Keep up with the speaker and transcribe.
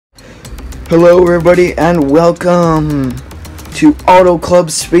Hello everybody and welcome to Auto Club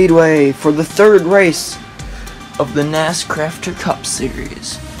Speedway for the third race of the Nascrafter Cup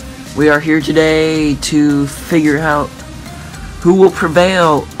Series. We are here today to figure out who will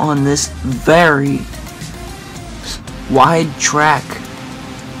prevail on this very wide track.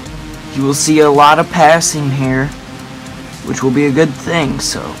 You will see a lot of passing here, which will be a good thing,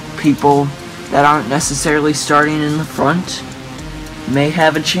 so people that aren't necessarily starting in the front may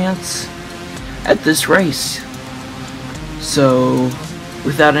have a chance at this race. So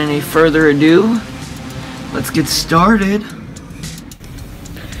without any further ado, let's get started.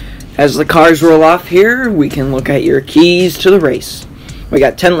 As the cars roll off here, we can look at your keys to the race. We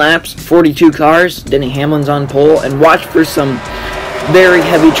got 10 laps, 42 cars, Denny Hamlin's on pole, and watch for some very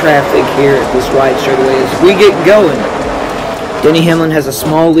heavy traffic here at this wide straightaway as we get going. Denny Hamlin has a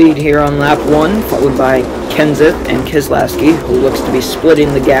small lead here on lap 1, followed by Kenseth and Keselowski, who looks to be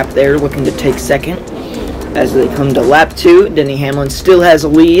splitting the gap there, looking to take second. As they come to lap 2, Denny Hamlin still has a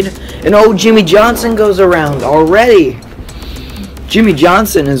lead, and oh, Jimmie Johnson goes around already. Jimmie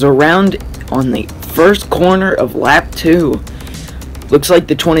Johnson is around on the first corner of lap 2. Looks like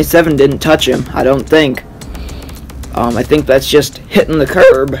the 27 didn't touch him, I don't think. I think that's just hitting the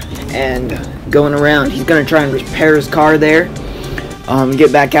curb and going around. He's going to try and repair his car there.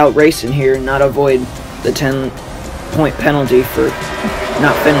 Get back out racing here and not avoid the 10-point penalty for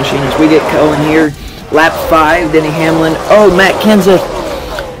not finishing. As we get going here, lap 5, Denny Hamlin. Oh, Matt Kenseth.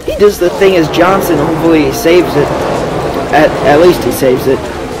 He does the thing as Johnson. Hopefully he saves it. At least he saves it.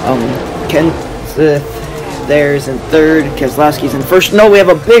 Kenseth there's in third. Keselowski's in first. No, we have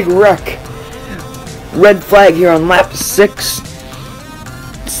a big wreck. Red flag here on lap 6.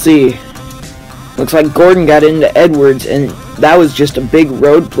 Let's see. Looks like Gordon got into Edwards, and that was just a big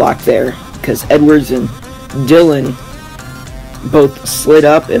roadblock there, because Edwards and Dillon both slid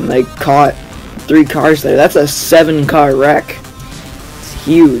up and they caught 3 cars there. That's a 7-car wreck. It's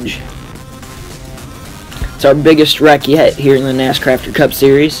huge. It's our biggest wreck yet here in the Nascrafter Cup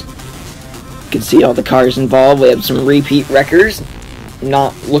Series. You can see all the cars involved. We have some repeat wreckers.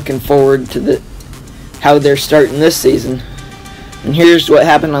 Not looking forward to how they're starting this season. And here's what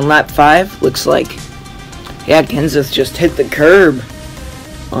happened on lap 5. Looks like, yeah, Kenseth just hit the curb.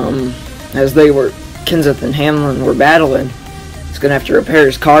 As Kenseth and Hamlin were battling. He's gonna have to repair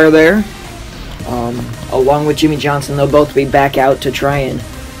his car there. Along with Jimmie Johnson, they'll both be back out to try and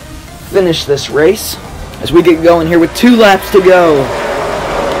finish this race. As we get going here with 2 laps to go.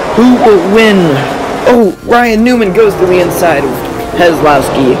 Who will win? Oh, Ryan Newman goes to the inside of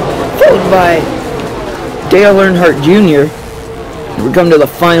Keselowski, followed by Dale Earnhardt Jr. We come to the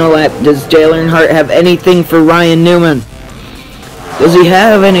final lap. Does Dale Earnhardt have anything for Ryan Newman? Does he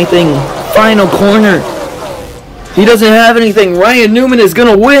have anything? Final corner. He doesn't have anything. Ryan Newman is going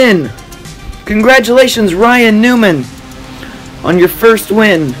to win. Congratulations, Ryan Newman, on your first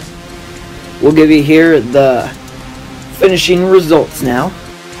win. We'll give you here the finishing results now.